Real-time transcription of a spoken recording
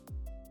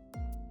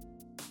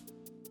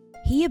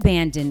He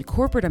abandoned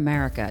corporate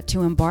America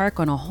to embark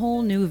on a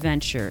whole new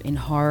venture in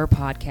horror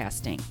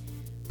podcasting.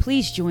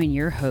 Please join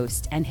your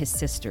host and his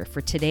sister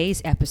for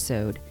today's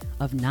episode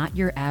of Not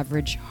Your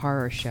Average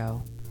Horror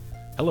Show.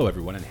 Hello,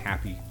 everyone, and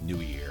Happy New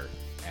Year.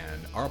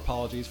 And our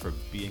apologies for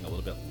being a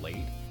little bit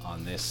late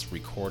on this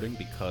recording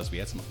because we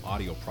had some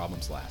audio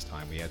problems last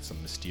time. We had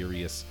some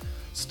mysterious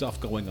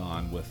stuff going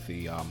on with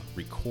the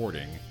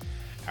recording.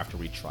 After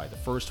we tried the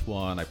first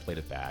one, I played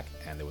it back,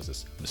 and there was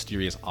this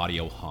mysterious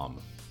audio hum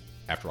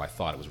after I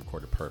thought it was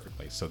recorded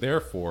perfectly. So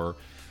therefore,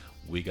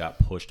 we got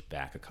pushed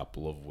back a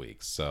couple of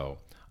weeks. So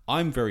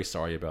I'm very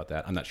sorry about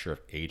that. I'm not sure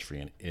if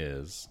Adrian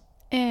is.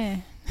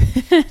 She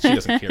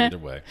doesn't care either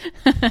way.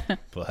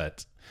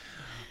 But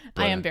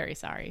I am very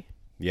sorry.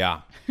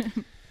 Yeah.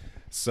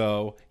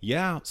 So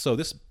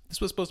this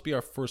was supposed to be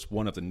our first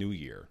one of the new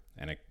year,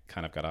 and it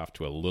kind of got off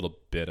to a little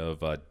bit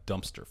of a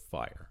dumpster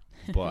fire.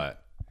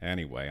 But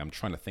anyway, I'm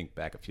trying to think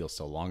back. It feels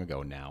so long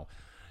ago now.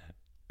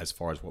 As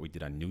far as what we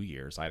did on New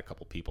Year's, I had a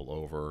couple people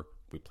over.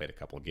 We played a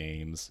couple of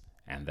games,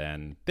 and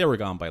then they were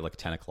gone by like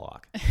 10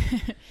 o'clock.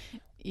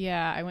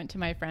 Yeah, I went to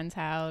my friend's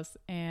house,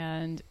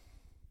 and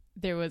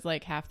there was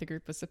like half the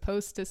group was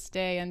supposed to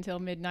stay until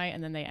midnight,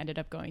 and then they ended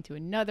up going to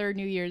another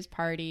New Year's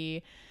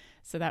party.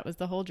 So that was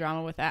the whole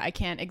drama with that. I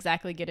can't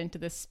exactly get into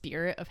the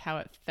spirit of how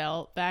it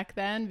felt back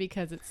then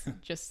because it's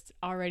just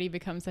already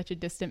become such a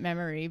distant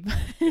memory.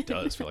 It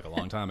does feel like a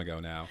long time ago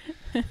now,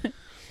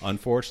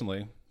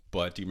 unfortunately.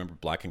 But do you remember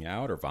blacking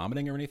out or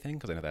vomiting or anything?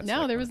 Because I know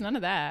that's there was none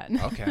of that.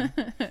 Okay.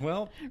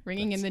 Well,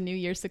 ringing in the new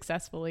year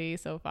successfully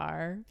so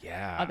far.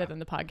 Yeah. Other than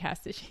the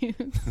podcast issues.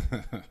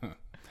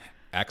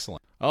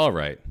 Excellent. All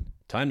right.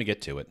 Time to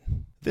get to it.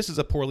 This is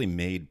a poorly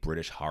made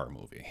British horror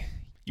movie.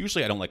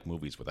 Usually I don't like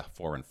movies with a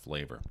foreign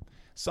flavor.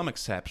 Some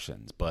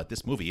exceptions, but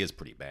this movie is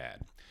pretty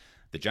bad.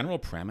 The general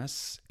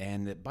premise,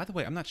 and by the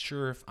way, I'm not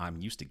sure if I'm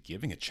used to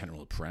giving a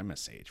general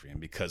premise, Adrian,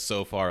 because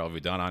so far all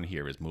we've done on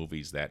here is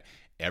movies that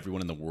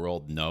everyone in the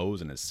world knows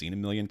and has seen a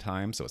million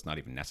times, so it's not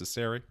even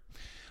necessary.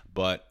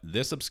 But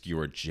this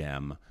obscure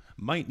gem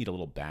might need a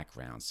little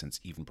background, since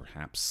even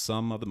perhaps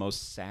some of the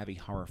most savvy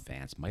horror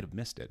fans might have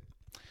missed it.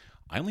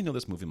 I only know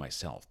this movie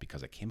myself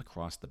because I came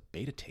across the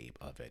beta tape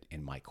of it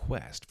in my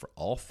quest for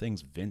all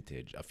things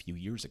vintage a few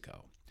years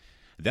ago.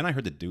 Then I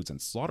heard the dudes on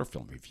Slaughter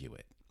Film review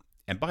it.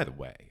 And by the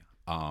way,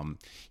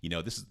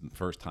 this is the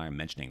first time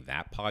mentioning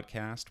that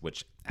podcast,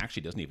 which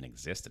actually doesn't even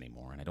exist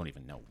anymore, and I don't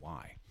even know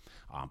why.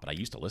 But I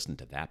used to listen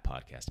to that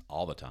podcast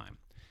all the time.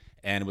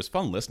 And it was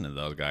fun listening to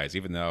those guys,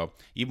 even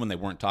when they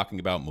weren't talking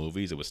about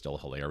movies, it was still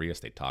hilarious.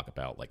 They'd talk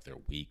about like their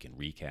week and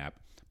recap.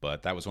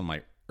 But that was one of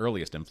my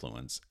earliest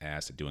influence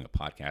as to doing a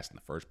podcast in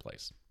the first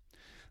place.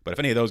 But if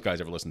any of those guys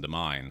ever listened to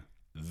mine,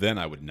 then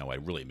I would know I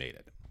really made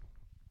it.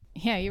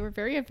 Yeah, you were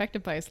very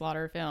affected by a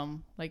Slaughter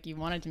Film. Like, you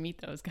wanted to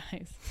meet those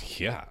guys.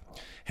 Yeah.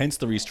 Hence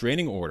the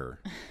restraining order.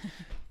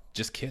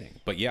 Just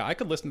kidding. But yeah, I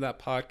could listen to that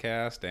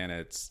podcast, and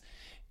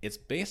it's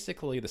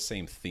basically the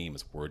same theme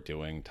as we're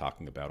doing,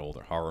 talking about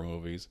older horror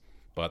movies.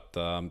 But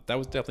that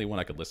was definitely one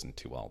I could listen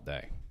to all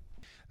day.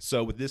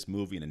 So with this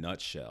movie in a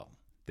nutshell,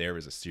 there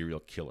is a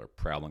serial killer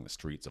prowling the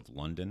streets of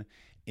London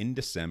in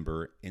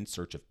December in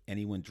search of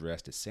anyone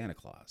dressed as Santa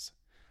Claus.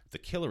 The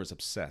killer is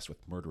obsessed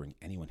with murdering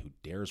anyone who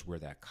dares wear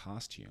that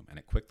costume, and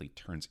it quickly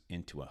turns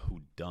into a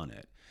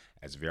whodunit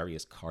as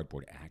various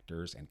cardboard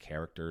actors and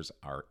characters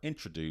are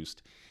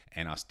introduced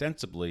and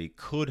ostensibly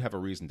could have a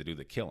reason to do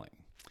the killing.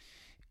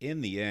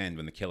 In the end,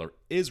 when the killer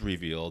is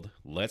revealed,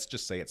 let's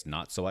just say it's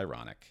not so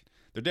ironic.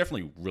 There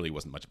definitely really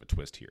wasn't much of a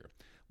twist here.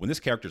 When this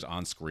character's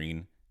on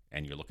screen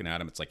and you're looking at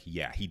him, it's like,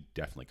 yeah, he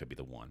definitely could be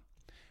the one.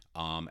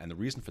 And the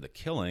reason for the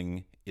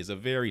killing is a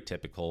very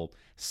typical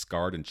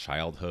scarred in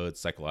childhood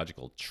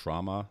psychological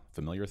trauma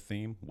familiar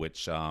theme,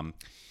 which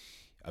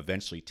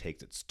eventually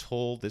takes its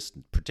toll this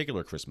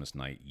particular Christmas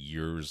night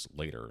years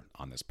later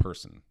on this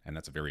person. And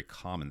that's a very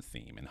common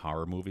theme in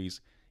horror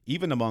movies,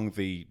 even among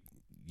the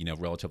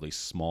relatively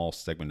small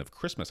segment of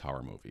Christmas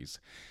horror movies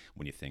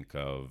when you think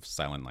of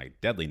Silent Night,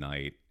 Deadly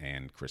Night,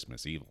 and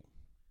Christmas Evil.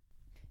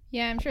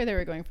 Yeah, I'm sure they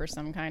were going for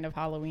some kind of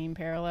Halloween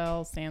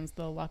parallel, sans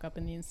the lock up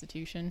in the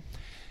institution.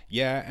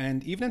 Yeah,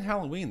 and even in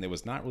Halloween, there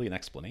was not really an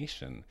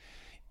explanation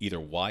either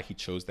why he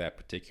chose that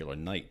particular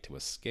night to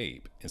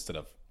escape instead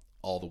of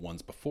all the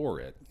ones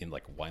before it.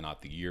 Why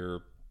not the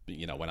year,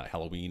 why not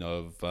Halloween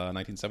of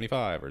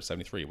 1975 or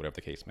 73, whatever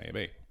the case may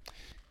be.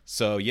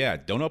 So yeah,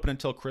 Don't Open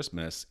Until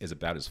Christmas is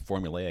about as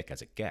formulaic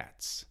as it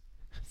gets.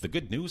 The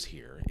good news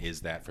here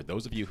is that for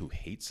those of you who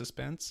hate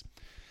suspense,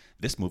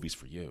 this movie's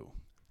for you.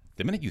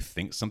 The minute you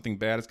think something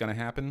bad is going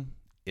to happen,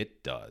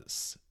 it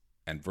does.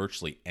 And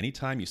virtually any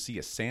time you see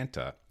a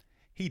Santa,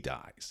 he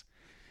dies.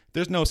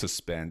 There's no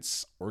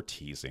suspense or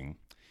teasing.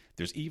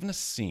 There's even a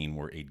scene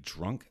where a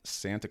drunk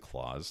Santa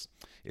Claus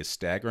is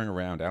staggering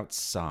around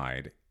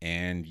outside,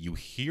 and you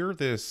hear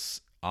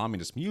this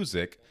ominous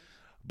music,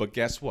 but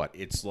guess what?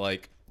 It's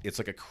like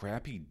a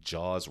crappy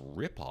Jaws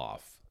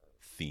ripoff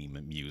theme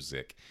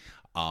music.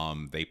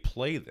 They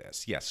play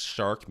this, yes,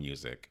 shark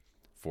music,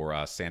 for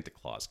a Santa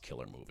Claus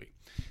killer movie.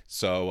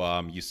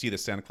 So you see the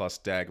Santa Claus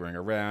staggering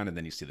around, and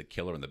then you see the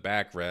killer in the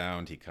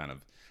background. He kind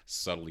of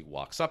subtly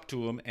walks up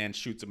to him and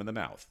shoots him in the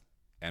mouth.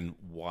 And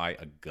why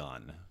a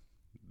gun?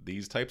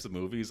 These types of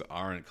movies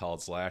aren't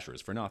called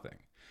slashers for nothing.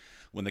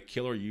 When the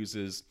killer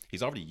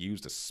he's already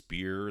used a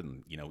spear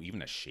and,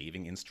 even a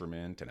shaving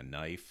instrument and a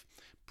knife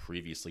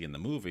previously in the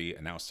movie,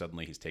 and now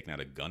suddenly he's taking out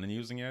a gun and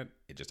using it.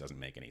 It just doesn't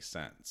make any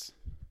sense.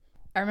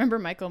 I remember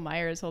Michael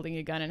Myers holding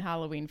a gun in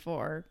Halloween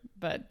 4,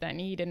 but then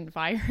he didn't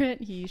fire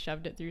it. He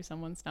shoved it through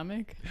someone's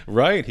stomach.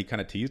 Right. He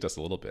kind of teased us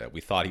a little bit.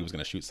 We thought he was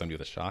going to shoot somebody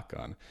with a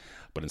shotgun,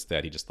 but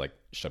instead he just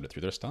shoved it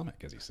through their stomach,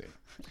 as you see.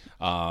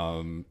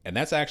 And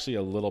that's actually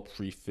a little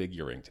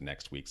prefiguring to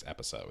next week's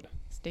episode.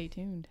 Stay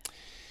tuned.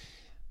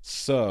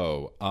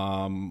 So,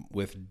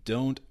 with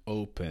Don't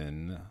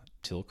Open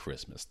Till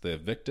Christmas, the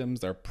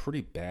victims are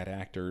pretty bad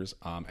actors.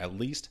 At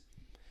least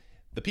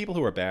the people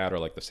who are bad are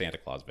like the Santa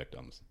Claus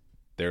victims.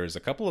 There's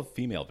a couple of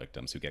female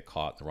victims who get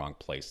caught in the wrong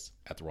place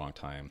at the wrong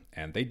time,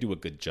 and they do a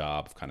good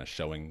job of kind of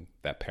showing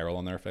that peril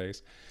on their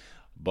face.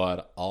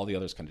 But all the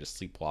others kind of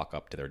just sleepwalk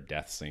up to their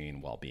death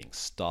scene while being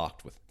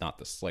stalked with not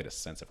the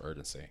slightest sense of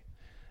urgency.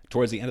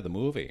 Towards the end of the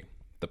movie,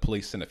 the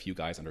police send a few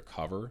guys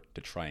undercover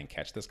to try and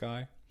catch this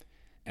guy.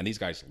 And these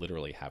guys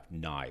literally have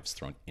knives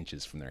thrown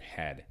inches from their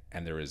head,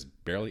 and there is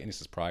barely any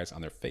surprise on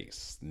their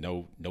face.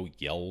 No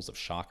yells of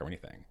shock or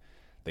anything.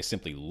 They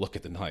simply look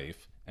at the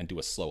knife and do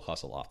a slow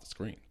hustle off the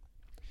screen.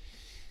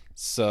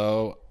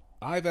 So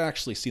I've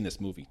actually seen this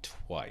movie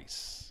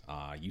twice.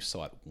 You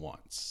saw it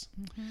once.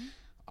 Mm-hmm.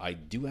 I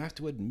do have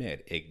to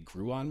admit, it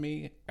grew on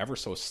me ever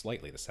so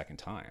slightly the second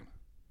time.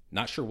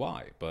 Not sure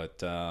why,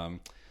 but a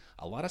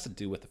lot has to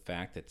do with the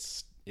fact that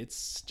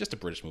it's just a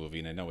British movie,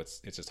 and I know it's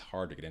just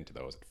hard to get into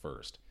those at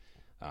first.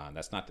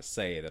 That's not to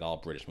say that all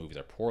British movies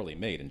are poorly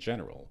made in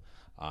general.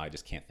 I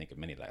just can't think of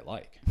many that I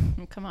like.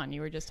 Come on,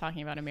 you were just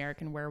talking about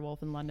American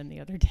Werewolf in London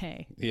the other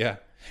day. Yeah.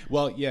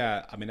 Well,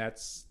 yeah, I mean,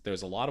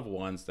 there's a lot of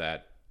ones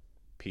that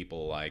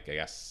people, I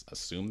guess,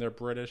 assume they're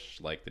British,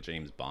 like the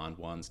James Bond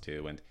ones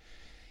too. And,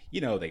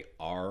 they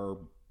are,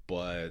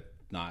 but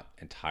not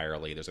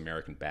entirely. There's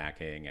American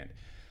backing and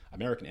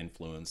American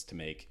influence to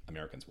make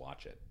Americans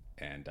watch it.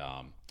 And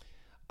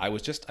I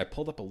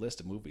pulled up a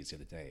list of movies the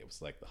other day. It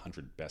was like the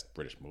 100 best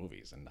British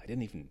movies, and I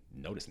didn't even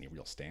notice any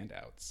real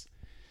standouts.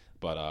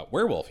 But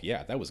Werewolf,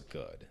 yeah, that was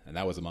good. And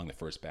that was among the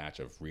first batch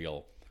of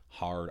real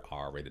hard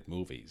R-rated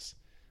movies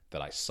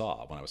that I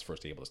saw when I was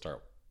first able to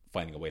start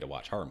finding a way to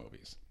watch horror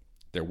movies.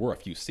 There were a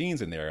few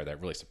scenes in there that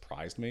really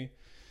surprised me.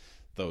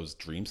 Those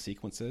dream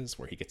sequences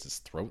where he gets his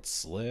throat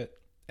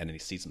slit and then he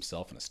sees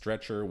himself in a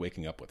stretcher,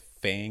 waking up with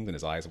fangs and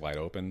his eyes wide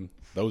open.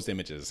 Those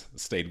images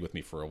stayed with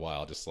me for a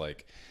while, just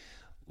like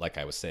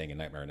I was saying in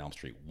Nightmare on Elm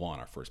Street 1,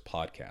 our first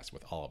podcast,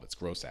 with all of its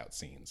gross out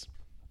scenes.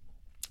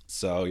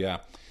 So yeah,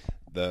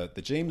 the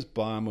James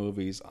Bond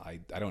movies, I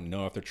don't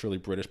know if they're truly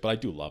British, but I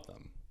do love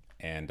them.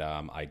 And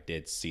I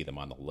did see them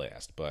on the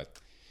list. But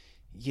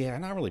yeah,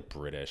 not really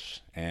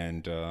British.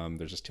 And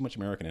there's just too much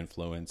American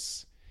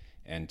influence.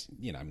 And,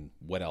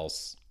 what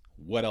else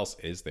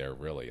is there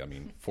really? I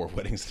mean, 4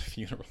 weddings and a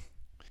funeral.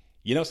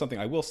 Something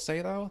I will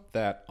say, though,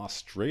 that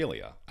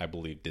Australia, I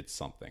believe, did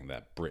something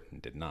that Britain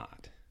did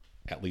not.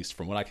 At least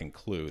from what I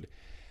conclude,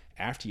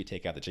 after you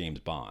take out the James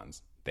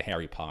Bonds, the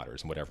Harry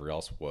Potters, and whatever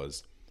else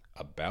was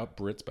about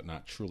Brits but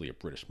not truly a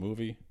British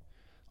movie,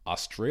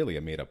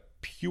 Australia made a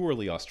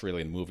purely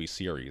Australian movie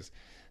series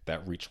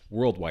that reached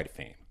worldwide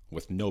fame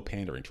with no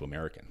pandering to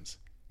Americans.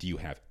 Do you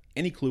have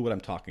any clue what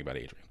I'm talking about,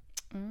 Adrian?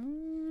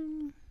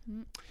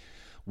 Mm-hmm.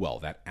 Well,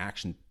 that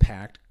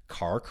action-packed,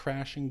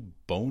 car-crashing,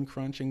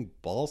 bone-crunching,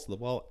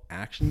 balls-to-the-wall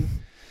action,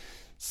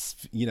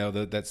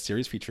 that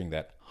series featuring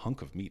that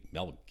hunk of meat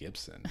Mel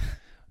Gibson,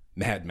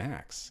 Mad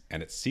Max,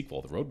 and its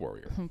sequel, The Road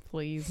Warrior.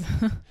 Please.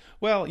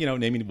 Well,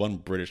 naming one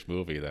British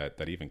movie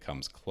that even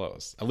comes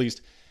close, at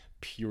least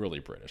purely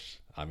British.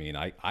 I mean,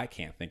 I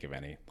can't think of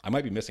any. I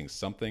might be missing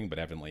something, but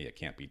evidently it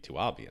can't be too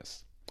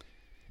obvious.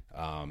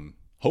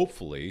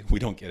 Hopefully, we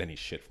don't get any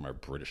shit from our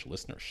British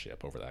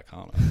listenership over that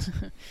comment.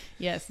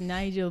 Yes,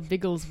 Nigel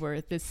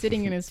Bigglesworth is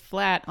sitting in his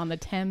flat on the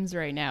Thames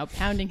right now,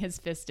 pounding his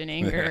fist in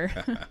anger.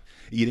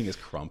 Eating his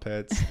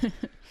crumpets.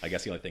 I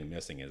guess the only thing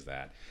missing is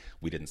that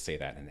we didn't say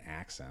that in an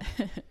accent.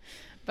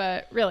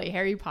 But really,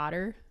 Harry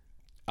Potter?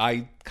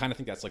 I kind of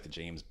think that's like the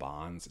James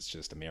Bonds. It's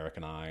just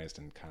Americanized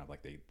and kind of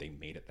like they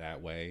made it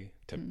that way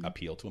to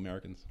appeal to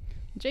Americans.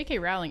 J.K.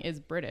 Rowling is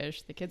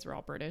British. The kids were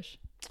all British.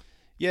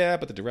 Yeah,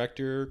 but the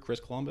director, Chris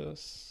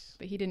Columbus.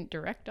 But he didn't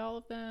direct all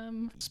of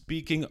them.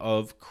 Speaking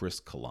of Chris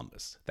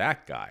Columbus,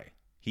 that guy,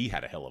 he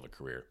had a hell of a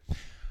career.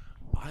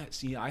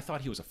 I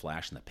thought he was a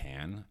flash in the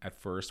pan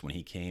at first when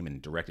he came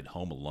and directed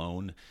Home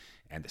Alone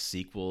and the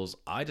sequels.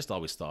 I just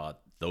always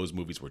thought those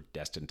movies were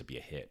destined to be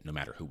a hit, no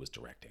matter who was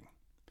directing.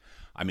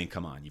 I mean,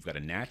 come on, you've got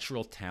a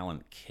natural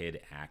talent kid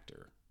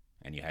actor,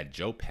 and you had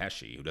Joe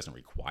Pesci, who doesn't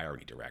require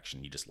any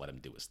direction. You just let him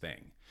do his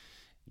thing.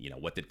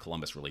 What did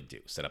Columbus really do?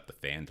 Set up the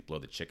fan to blow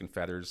the chicken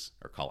feathers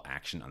or call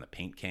action on the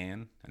paint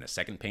can and the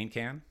second paint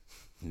can?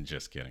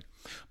 Just kidding.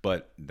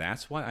 But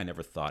that's why I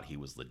never thought he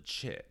was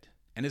legit.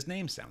 And his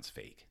name sounds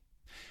fake.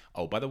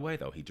 Oh, by the way,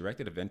 though, he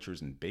directed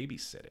Adventures in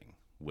Babysitting,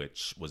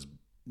 which was,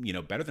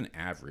 better than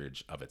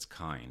average of its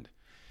kind.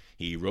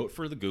 He wrote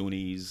for The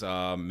Goonies,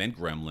 and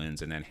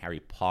Gremlins, and then Harry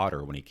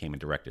Potter when he came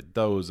and directed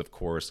those, of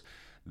course.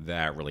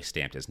 That really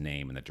stamped his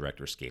name in the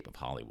directorscape of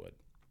Hollywood.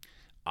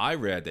 I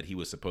read that he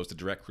was supposed to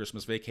direct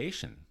Christmas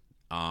Vacation,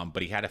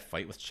 but he had a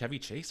fight with Chevy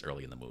Chase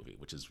early in the movie,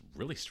 which is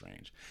really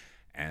strange.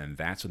 And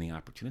that's when the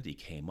opportunity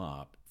came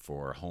up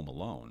for Home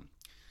Alone.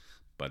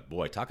 But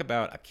boy, talk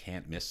about a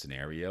can't-miss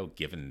scenario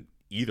given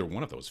either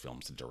one of those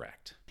films to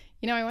direct.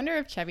 I wonder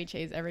if Chevy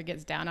Chase ever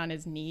gets down on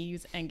his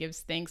knees and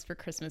gives thanks for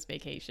Christmas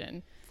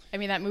Vacation. I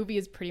mean, that movie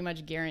is pretty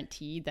much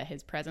guaranteed that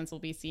his presence will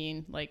be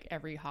seen like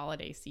every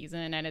holiday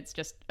season, and it's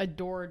just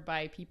adored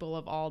by people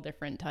of all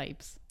different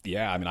types.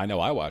 Yeah, I mean, I know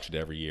I watch it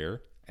every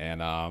year,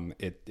 and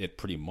it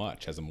pretty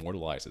much has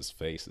immortalized his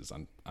faces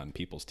on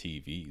people's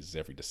TVs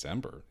every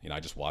December. I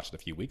just watched it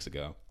a few weeks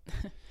ago.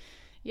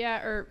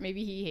 Yeah, or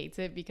maybe he hates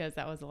it because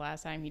that was the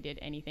last time he did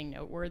anything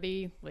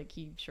noteworthy. Like,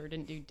 he sure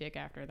didn't do Dick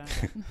after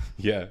that.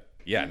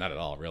 Yeah, not at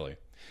all, really.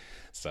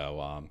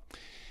 So,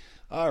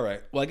 all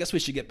right. Well, I guess we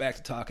should get back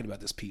to talking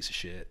about this piece of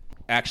shit.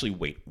 Actually,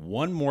 wait,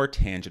 one more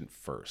tangent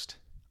first.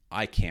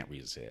 I can't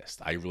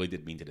resist. I really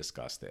did mean to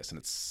discuss this, and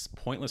it's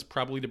pointless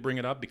probably to bring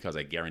it up because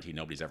I guarantee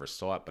nobody's ever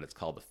saw it, but it's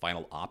called The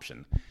Final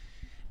Option.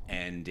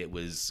 And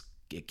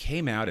it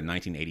came out in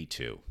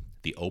 1982.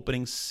 The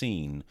opening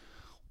scene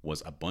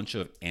was a bunch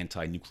of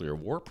anti-nuclear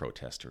war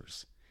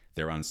protesters.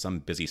 They're on some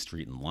busy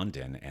street in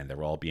London, and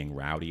they're all being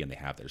rowdy, and they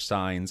have their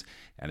signs,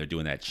 and they're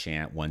doing that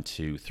chant, 1,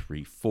 2,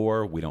 3,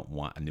 4, we don't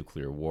want a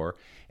nuclear war.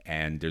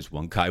 And there's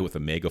one guy with a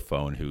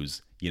megaphone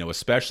who's,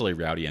 especially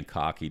rowdy and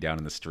cocky down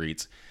in the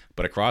streets.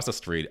 But across the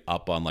street,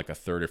 up on like a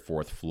third or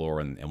fourth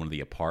floor in one of the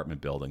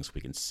apartment buildings,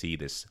 we can see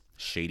this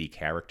shady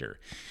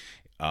character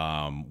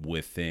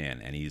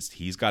within, and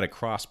he's got a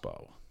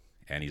crossbow.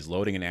 And he's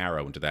loading an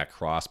arrow into that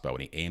crossbow,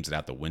 and he aims it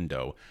out the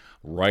window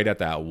right at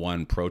that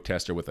one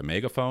protester with a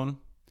megaphone.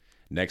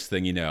 Next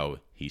thing you know,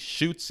 he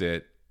shoots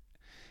it,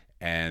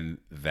 and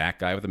that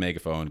guy with the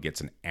megaphone gets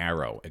an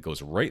arrow. It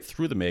goes right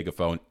through the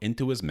megaphone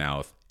into his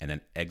mouth and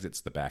then exits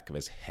the back of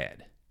his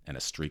head. And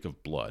a streak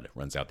of blood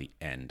runs out the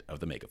end of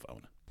the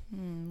megaphone.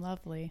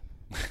 Lovely.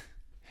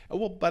 Oh,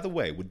 well, by the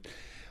way,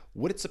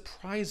 would it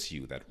surprise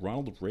you that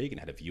Ronald Reagan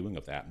had a viewing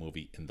of that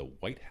movie in the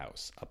White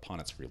House upon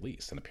its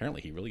release? And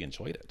apparently he really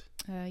enjoyed it.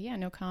 Yeah,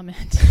 no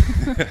comment.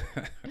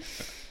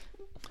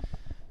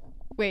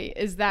 Wait,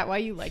 is that why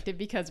you liked it?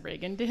 Because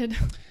Reagan did?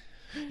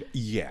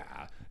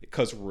 Yeah,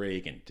 because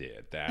Reagan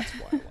did. That's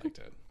why I liked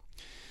it.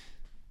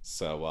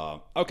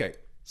 So, okay.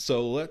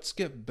 So let's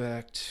get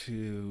back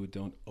to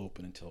Don't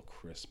Open Until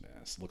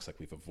Christmas. Looks like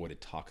we've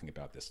avoided talking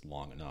about this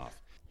long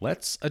enough.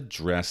 Let's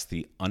address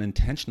the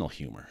unintentional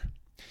humor.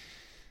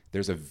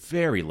 There's a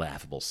very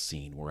laughable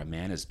scene where a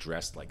man is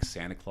dressed like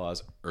Santa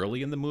Claus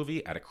early in the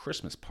movie at a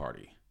Christmas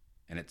party.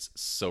 And it's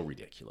so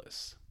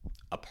ridiculous.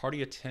 A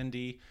party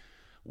attendee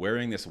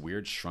wearing this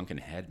weird shrunken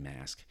head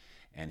mask,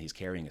 and he's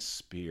carrying a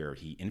spear.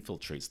 He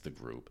infiltrates the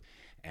group,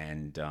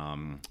 and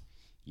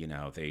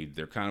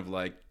they're kind of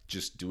like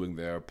just doing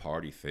their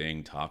party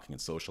thing, talking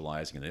and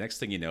socializing. And the next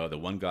thing you know, the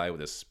one guy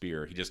with a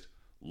spear, he just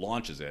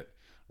launches it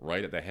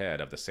right at the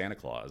head of the Santa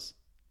Claus,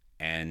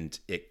 and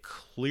the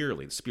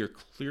spear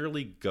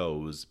clearly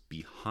goes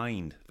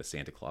behind the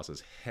Santa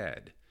Claus's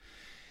head.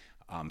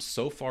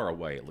 So far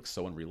away, it looks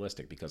so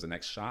unrealistic because the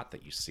next shot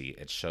that you see,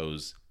 it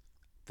shows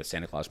the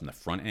Santa Claus from the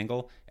front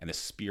angle, and the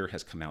spear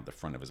has come out the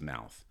front of his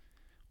mouth,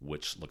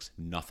 which looks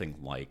nothing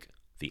like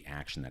the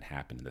action that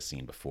happened in the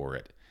scene before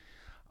it.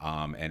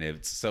 And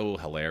it's so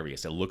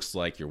hilarious. It looks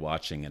like you're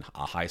watching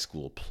a high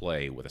school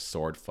play with a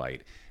sword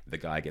fight. The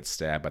guy gets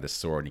stabbed by the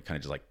sword, and he kind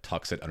of just like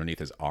tucks it underneath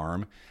his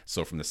arm.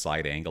 So from the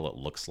side angle, it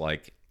looks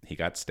like he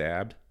got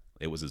stabbed.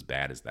 It was as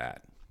bad as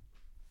that.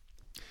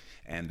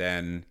 And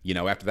then,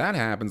 after that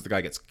happens, the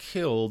guy gets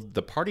killed.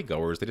 The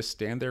partygoers, they just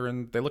stand there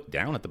and they look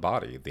down at the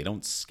body. They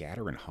don't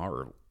scatter in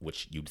horror,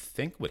 which you'd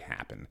think would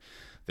happen.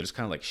 They're just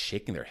kind of like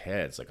shaking their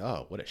heads like,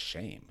 oh, what a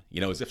shame.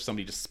 As if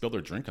somebody just spilled their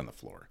drink on the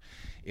floor.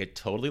 It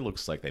totally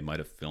looks like they might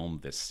have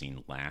filmed this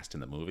scene last in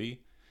the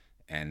movie.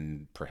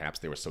 And perhaps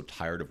they were so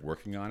tired of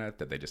working on it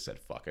that they just said,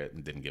 fuck it,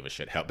 and didn't give a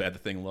shit how bad the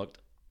thing looked.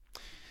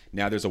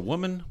 Now, there's a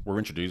woman we're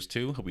introduced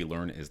to who we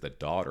learn is the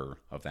daughter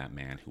of that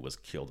man who was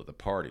killed at the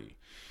party.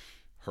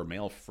 Her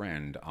male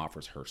friend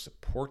offers her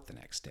support the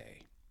next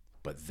day,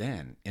 but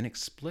then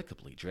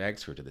inexplicably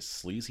drags her to this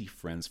sleazy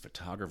friend's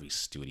photography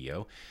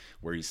studio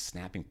where he's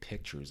snapping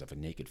pictures of a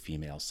naked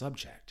female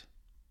subject.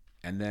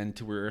 And then,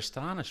 to her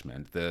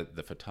astonishment,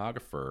 the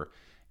photographer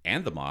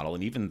and the model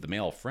and even the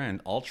male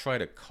friend all try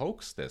to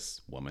coax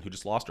this woman who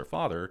just lost her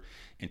father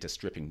into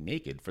stripping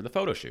naked for the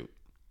photo shoot.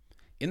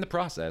 In the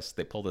process,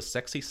 they pull the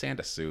sexy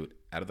Santa suit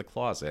out of the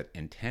closet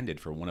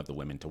intended for one of the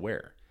women to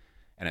wear.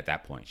 And at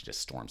that point, she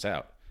just storms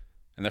out.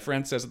 And the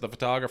friend says to the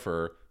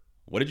photographer,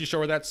 What did you show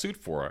her that suit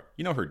for?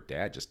 You know her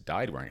dad just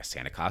died wearing a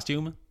Santa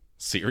costume?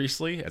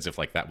 Seriously? As if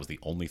like that was the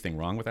only thing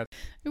wrong with that?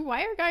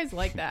 Why are guys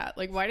like that?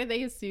 Like, why do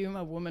they assume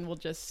a woman will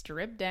just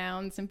strip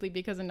down simply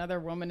because another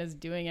woman is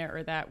doing it,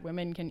 or that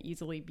women can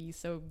easily be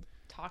so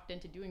talked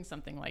into doing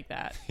something like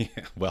that?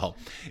 Yeah, well,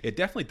 it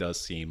definitely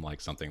does seem like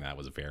something that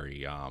was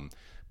very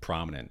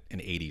prominent in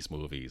 80s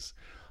movies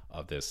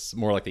of this,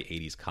 more like the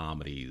 80s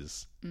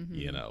comedies,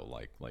 you know,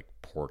 like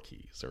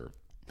Porky's or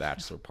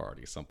Bachelor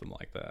Party, something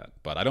like that.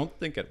 But I don't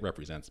think it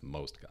represents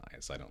most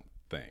guys, I don't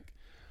think.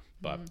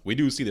 But we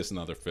do see this in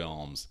other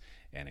films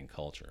and in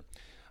culture.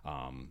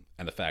 And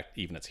the fact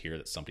even it's here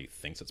that somebody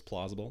thinks it's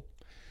plausible.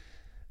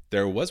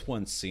 There was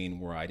one scene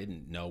where I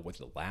didn't know whether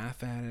to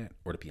laugh at it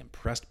or to be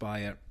impressed by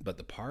it, but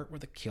the part where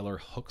the killer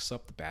hooks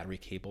up the battery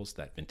cables to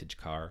that vintage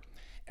car,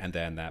 and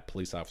then that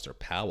police officer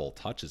Powell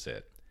touches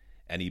it,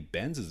 and he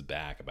bends his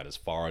back about as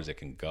far as it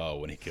can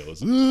go, and he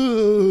goes,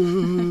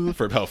 "Ooh,"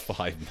 for about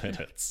 5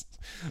 minutes.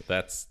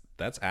 That's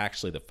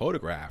actually the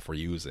photograph we're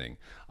using.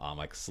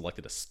 I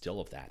selected a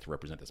still of that to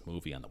represent this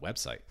movie on the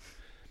website.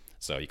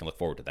 So you can look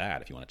forward to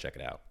that if you want to check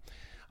it out.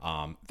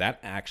 That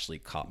actually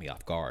caught me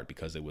off guard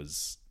because it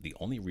was the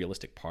only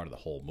realistic part of the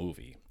whole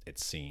movie, it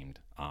seemed.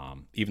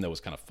 Even though it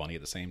was kind of funny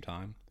at the same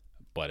time.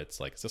 But it's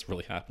like, is this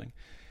really happening?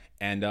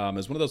 And it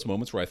was one of those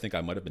moments where I think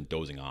I might have been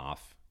dozing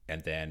off.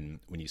 And then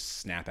when you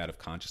snap out of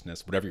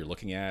consciousness, whatever you're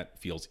looking at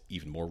feels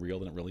even more real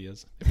than it really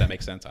is. If that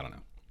makes sense, I don't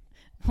know.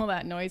 Well,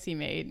 that noise he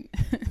made,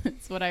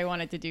 it's what I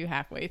wanted to do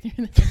halfway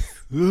through this.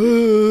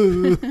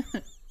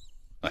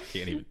 I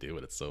can't even do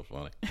it. It's so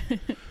funny.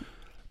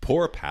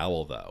 Poor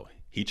Powell, though.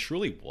 He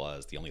truly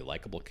was the only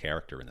likable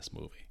character in this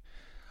movie.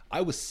 I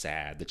was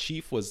sad. The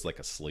chief was like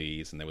a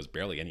sleaze, and there was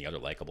barely any other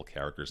likable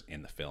characters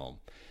in the film.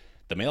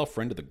 The male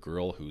friend of the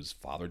girl whose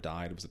father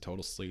died was a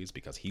total sleaze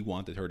because he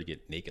wanted her to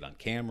get naked on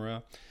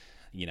camera,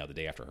 you know, the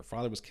day after her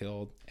father was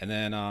killed. And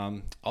then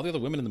all the other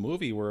women in the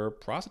movie were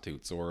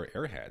prostitutes or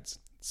airheads.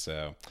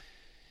 So,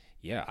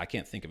 yeah, I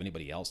can't think of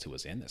anybody else who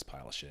was in this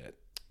pile of shit.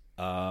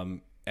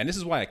 And this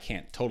is why I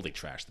can't totally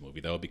trash the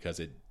movie, though, because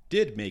it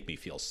did make me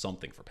feel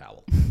something for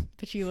Powell.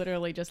 But you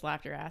literally just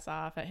laughed your ass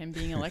off at him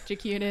being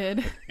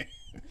electrocuted.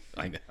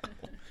 I know.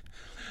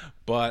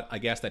 But I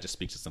guess that just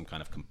speaks to some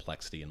kind of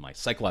complexity in my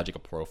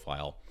psychological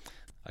profile.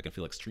 I can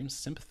feel extreme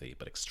sympathy,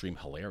 but extreme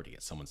hilarity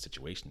at someone's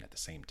situation at the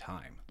same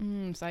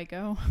time.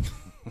 Psycho.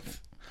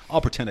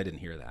 I'll pretend I didn't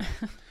hear that.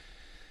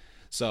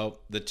 So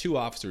the two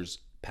officers,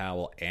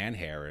 Powell and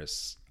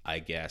Harris, I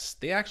guess,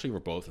 they actually were,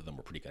 both of them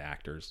were pretty good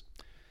actors.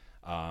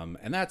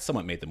 And that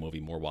somewhat made the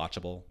movie more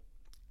watchable.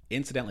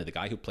 Incidentally, the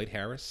guy who played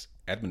Harris,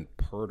 Edmund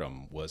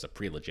Purdom, was a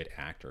pretty legit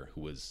actor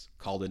who was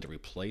called in to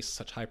replace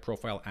such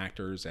high-profile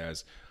actors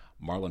as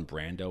Marlon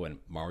Brando and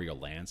Mario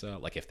Lanza.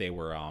 Like if they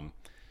were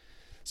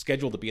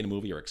scheduled to be in a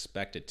movie or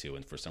expected to,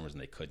 and for some reason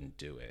they couldn't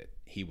do it,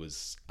 he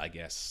was, I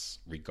guess,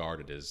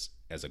 regarded as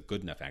a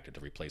good enough actor to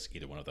replace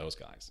either one of those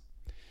guys.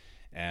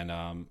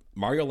 And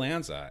Mario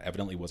Lanza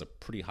evidently was a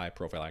pretty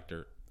high-profile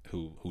actor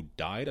who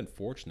died,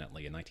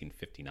 unfortunately, in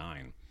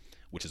 1959,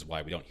 which is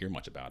why we don't hear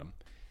much about him.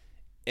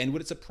 And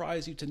would it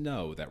surprise you to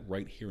know that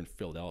right here in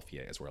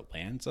Philadelphia is where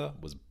Lanza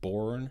was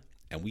born,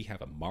 and we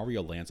have a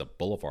Mario Lanza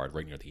Boulevard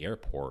right near the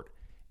airport,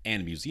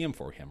 and a museum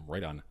for him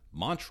right on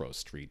Montrose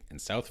Street in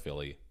South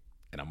Philly,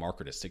 and a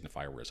marker to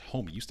signify where his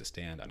home used to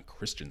stand on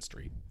Christian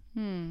Street.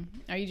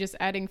 Are you just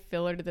adding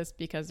filler to this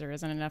because there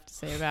isn't enough to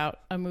say about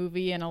a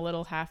movie in a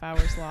little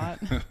half-hour slot?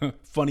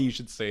 Funny you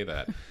should say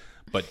that.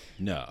 But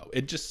no,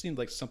 it just seemed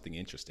like something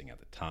interesting at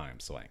the time,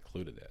 so I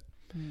included it.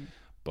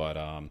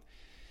 But,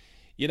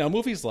 you know,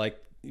 movies like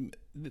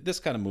this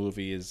kind of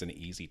movie is an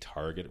easy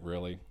target,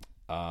 really.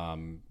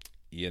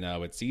 You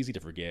know, it's easy to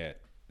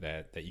forget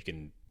that you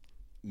can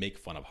make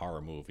fun of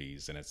horror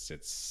movies, and it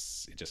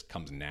just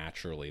comes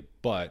naturally.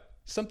 But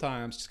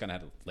sometimes you just kind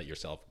of have to let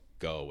yourself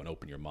go and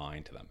open your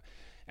mind to them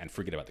and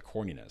forget about the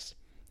corniness.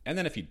 And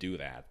then if you do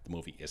that, the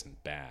movie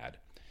isn't bad.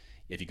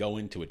 If you go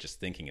into it just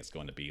thinking it's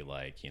going to be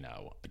like, you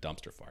know, a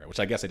dumpster fire, which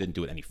I guess I didn't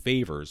do it any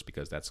favors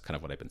because that's kind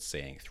of what I've been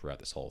saying throughout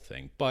this whole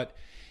thing. But,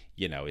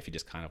 you know, if you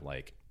just kind of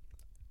like,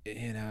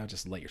 you know,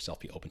 just let yourself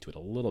be open to it a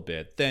little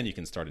bit, then you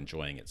can start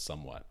enjoying it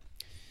somewhat.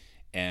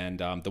 And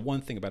the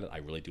one thing about it I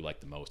really do like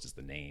the most is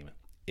the name.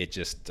 It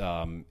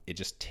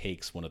just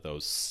takes one of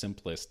those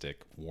simplistic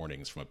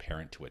warnings from a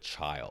parent to a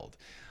child,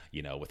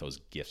 you know, with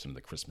those gifts from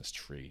the Christmas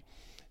tree.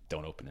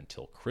 Don't open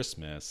until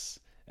Christmas,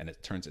 and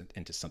it turns it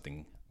into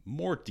something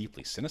more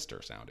deeply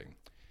sinister sounding,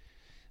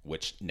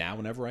 which now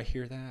whenever I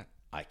hear that,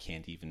 I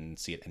can't even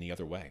see it any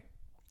other way.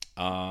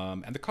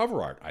 And the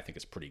cover art, I think,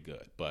 is pretty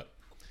good, but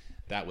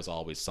that was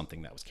always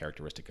something that was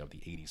characteristic of the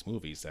 80s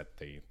movies, that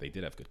they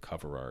did have good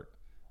cover art,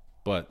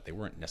 but they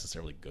weren't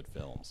necessarily good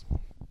films.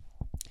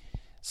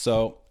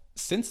 So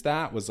since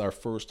that was our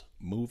first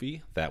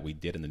movie that we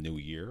did in the new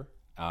year,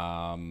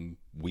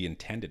 we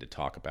intended to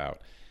talk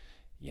about,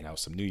 you know,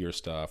 some New Year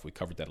stuff. We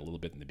covered that a little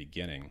bit in the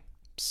beginning.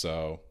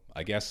 So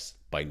I guess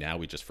by now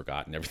we've just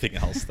forgotten everything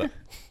else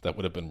that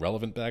would have been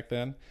relevant back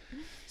then.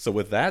 So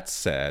with that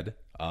said,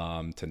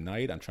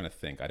 tonight I'm trying to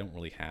think. I don't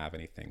really have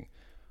anything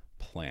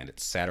planned.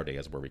 It's Saturday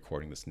as we're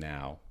recording this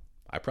now.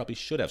 I probably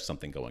should have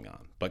something going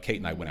on. But Kate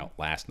and I went out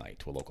last night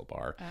to a local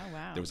bar. Oh,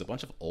 wow. There was a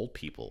bunch of old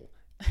people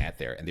at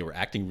there, and they were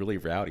acting really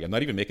rowdy. I'm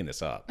not even making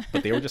this up.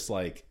 But they were just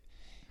like,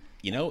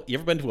 you know, you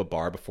ever been to a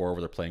bar before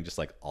where they're playing just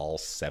like all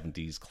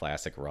 70s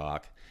classic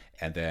rock,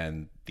 and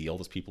then the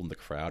oldest people in the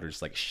crowd are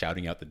just like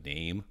shouting out the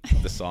name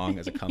of the song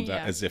as it comes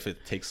out, as if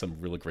it takes some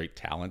really great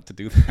talent to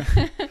do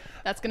that?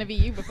 That's going to be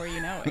you before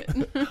you know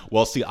it.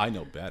 Well, see, I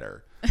know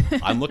better.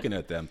 I'm looking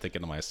at them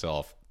thinking to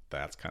myself,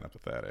 that's kind of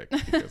pathetic,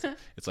 because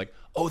it's like,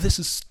 oh, this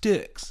is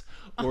Styx,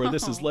 or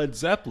this is Led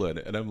Zeppelin,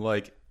 and I'm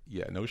like,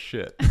 yeah, no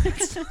shit.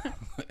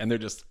 And they're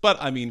just, but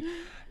I mean,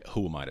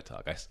 who am I to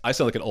talk? I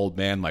sound like an old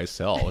man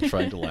myself,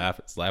 trying to laugh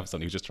at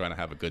somebody who's just trying to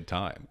have a good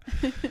time.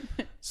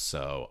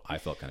 So I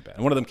felt kind of bad.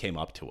 And one of them came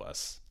up to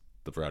us,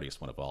 the rowdiest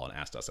one of all, and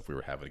asked us if we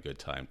were having a good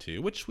time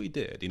too, which we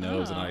did. You know, it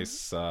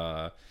was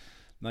a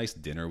nice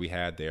dinner we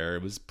had there.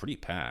 It was pretty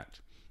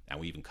packed, and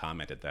we even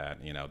commented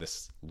that, you know,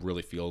 this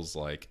really feels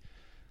like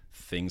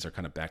things are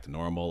kind of back to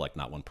normal, like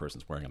not one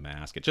person's wearing a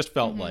mask. It just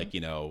felt like,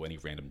 you know, any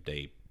random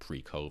day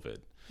pre-COVID.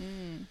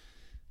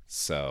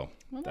 So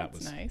that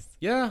was nice.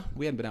 Yeah,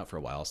 we hadn't been out for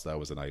a while, so that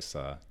was a nice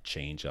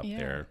change up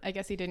there. I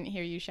guess he didn't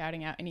hear you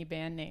shouting out any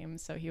band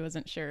names, so he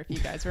wasn't sure if you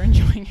guys were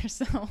enjoying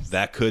yourselves.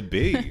 That could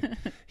be.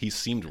 He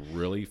seemed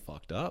really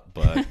fucked up,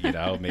 but, you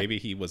know, maybe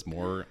he was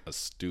more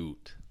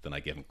astute than I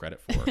give him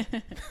credit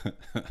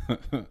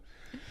for.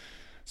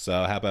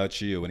 So how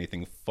about you?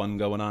 Anything fun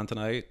going on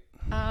tonight?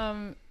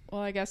 Well,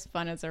 I guess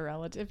fun is a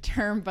relative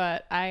term,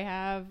 but I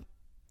have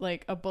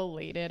like a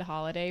belated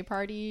holiday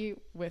party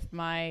with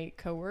my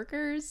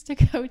coworkers to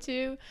go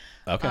to.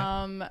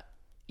 Okay.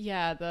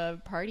 Yeah,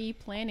 the party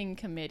planning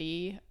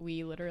committee,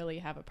 we literally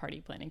have a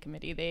party planning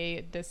committee.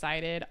 They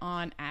decided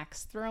on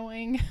axe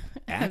throwing.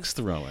 Axe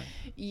throwing.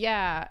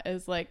 Yeah,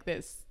 as like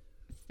this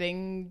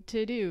thing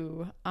to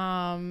do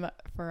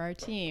for our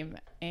team,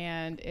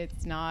 and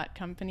it's not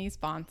company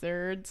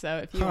sponsored, so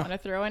if you want to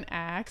throw an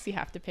axe you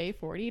have to pay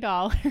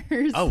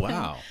 $40. Oh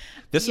wow,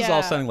 this is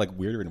all sounding like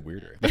weirder and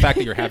weirder. The fact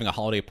that you're having a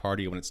holiday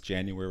party when it's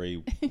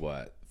January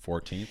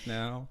 14th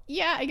now.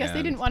 Yeah, I guess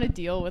they didn't want to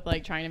deal with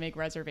like trying to make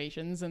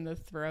reservations in the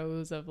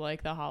throes of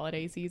like the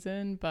holiday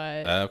season,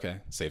 but okay,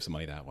 save some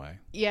money that way.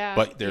 Yeah,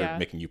 but they're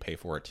making you pay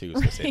for it too,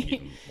 so saving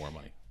even more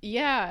money.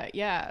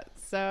 Yeah,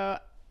 so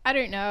I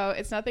don't know.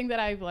 It's nothing that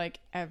I've like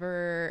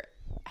ever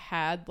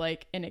had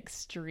like an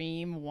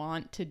extreme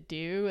want to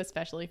do,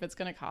 especially if it's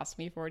going to cost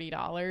me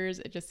 $40.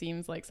 It just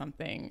seems like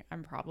something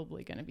I'm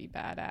probably going to be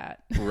bad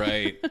at.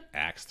 Right.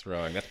 Axe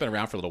throwing. That's been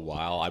around for a little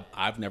while.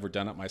 I've never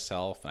done it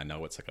myself. I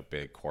know it's like a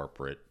big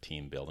corporate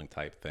team building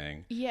type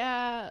thing.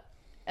 Yeah.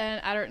 And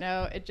I don't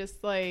know. It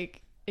just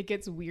like, it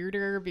gets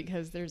weirder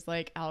because there's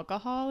like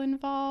alcohol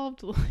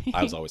involved. Like,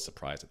 I was always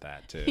surprised at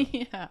that too.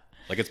 Yeah.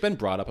 Like it's been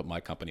brought up at my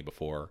company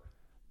before,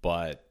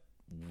 but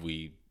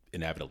we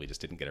inevitably just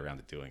didn't get around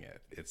to doing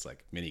it. It's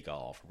like mini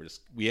golf.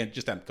 We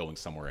just end up going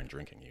somewhere and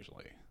drinking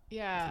usually.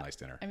 Yeah. It's a nice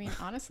dinner. I mean,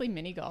 honestly,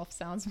 mini golf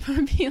sounds more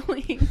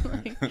appealing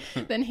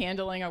than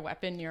handling a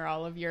weapon near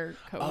all of your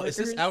coworkers. Oh, is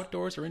this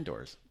outdoors or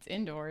indoors? It's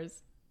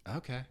indoors.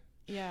 Okay.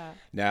 Yeah.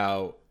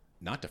 Now,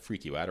 not to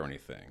freak you out or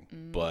anything,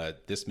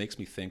 but this makes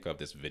me think of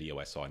this video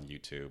I saw on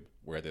YouTube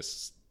where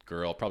this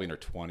girl, probably in her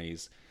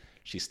 20s,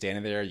 she's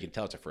standing there. You can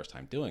tell it's her first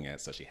time doing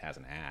it, so she has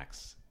an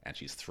axe. And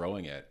she's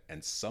throwing it,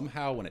 and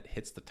somehow when it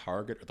hits the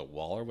target or the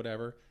wall or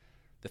whatever,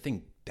 the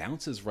thing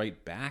bounces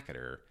right back at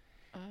her,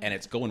 and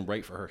it's going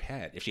right for her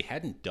head. If she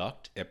hadn't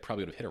ducked, it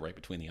probably would have hit her right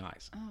between the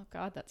eyes. Oh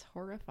God, that's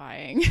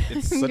horrifying.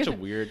 It's such a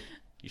weird.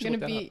 You should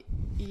look that up.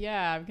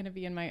 Yeah, I'm gonna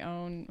be in my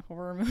own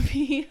horror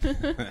movie.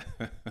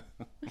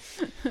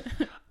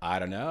 I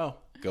don't know.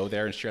 Go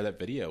there and share that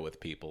video with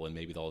people, and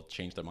maybe they'll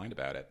change their mind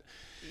about it.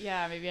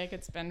 Yeah, maybe I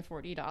could spend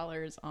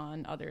 $40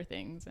 on other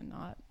things and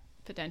not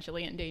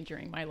potentially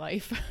endangering my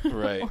life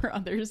right. or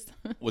others.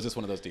 Was this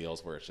one of those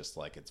deals where it's just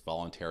like it's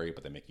voluntary,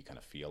 but they make you kind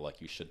of feel like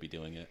you should be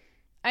doing it?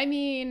 I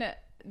mean,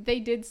 they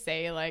did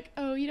say like,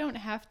 oh, you don't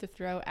have to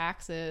throw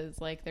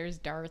axes. Like there's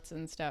darts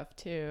and stuff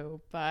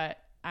too. But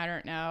I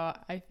don't know.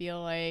 I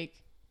feel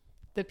like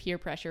the peer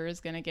pressure is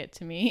going to get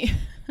to me.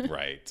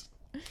 Right.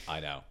 I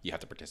know. You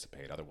have to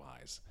participate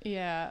otherwise.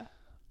 Yeah.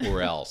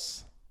 Or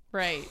else.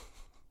 Right.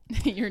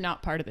 You're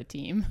not part of the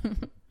team.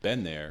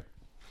 Been there.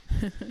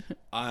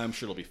 I'm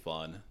sure it'll be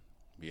fun,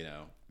 you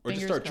know. Or Fingers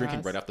just start crossed.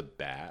 drinking right off the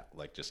bat,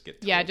 like just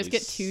get just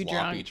get too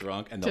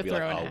drunk, and they'll be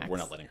like, "Oh, we're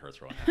not letting her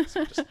throw an axe."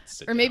 So just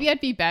sit or maybe down.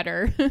 I'd be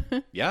better.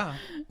 Yeah,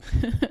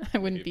 I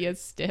wouldn't be as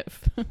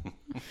stiff.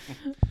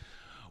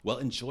 Well,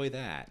 enjoy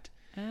that.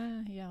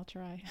 Yeah, I'll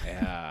try.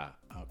 Yeah.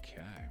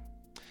 Okay.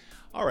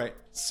 All right.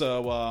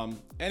 So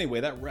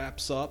anyway, that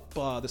wraps up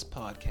this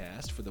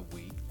podcast for the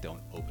week.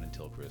 Don't open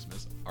until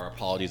Christmas. Our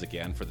apologies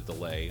again for the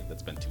delay.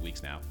 That's been 2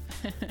 weeks now,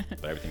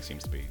 but everything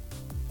seems to be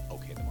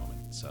okay at the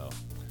moment. So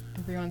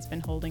everyone's been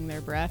holding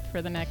their breath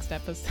for the next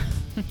episode.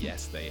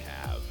 yes, they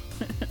have.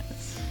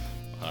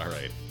 All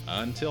right.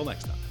 Until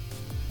next time.